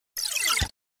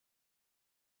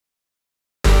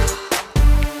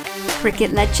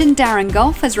Cricket legend Darren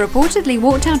Gough has reportedly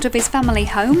walked out of his family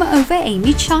home over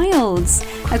Amy Childs.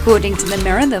 According to the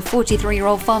Mirror, the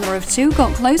 43-year-old father of two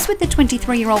got close with the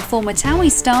 23-year-old former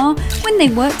TOWIE star when they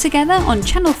worked together on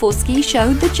Channel 4 ski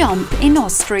show The Jump in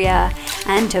Austria,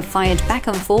 and have fired back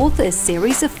and forth a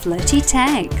series of flirty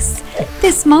texts.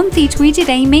 This month he tweeted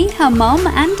Amy, her mum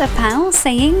and a pal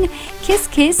saying, "Kiss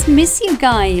kiss, miss you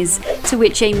guys," to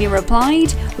which Amy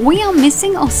replied, "We are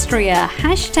missing Austria,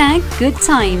 #good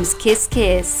times, kiss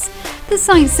kiss." The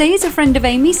site says a friend of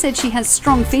Amy said she has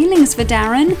strong feelings for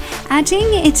Darren,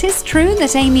 adding, "It is true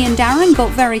that Amy and Darren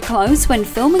got very close when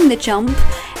filming The Jump."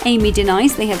 Amy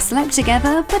denies they have slept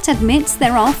together, but admits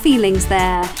there are feelings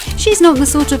there. She's not the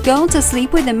sort of girl to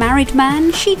sleep with a married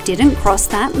man. She didn't cross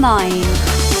that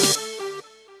line.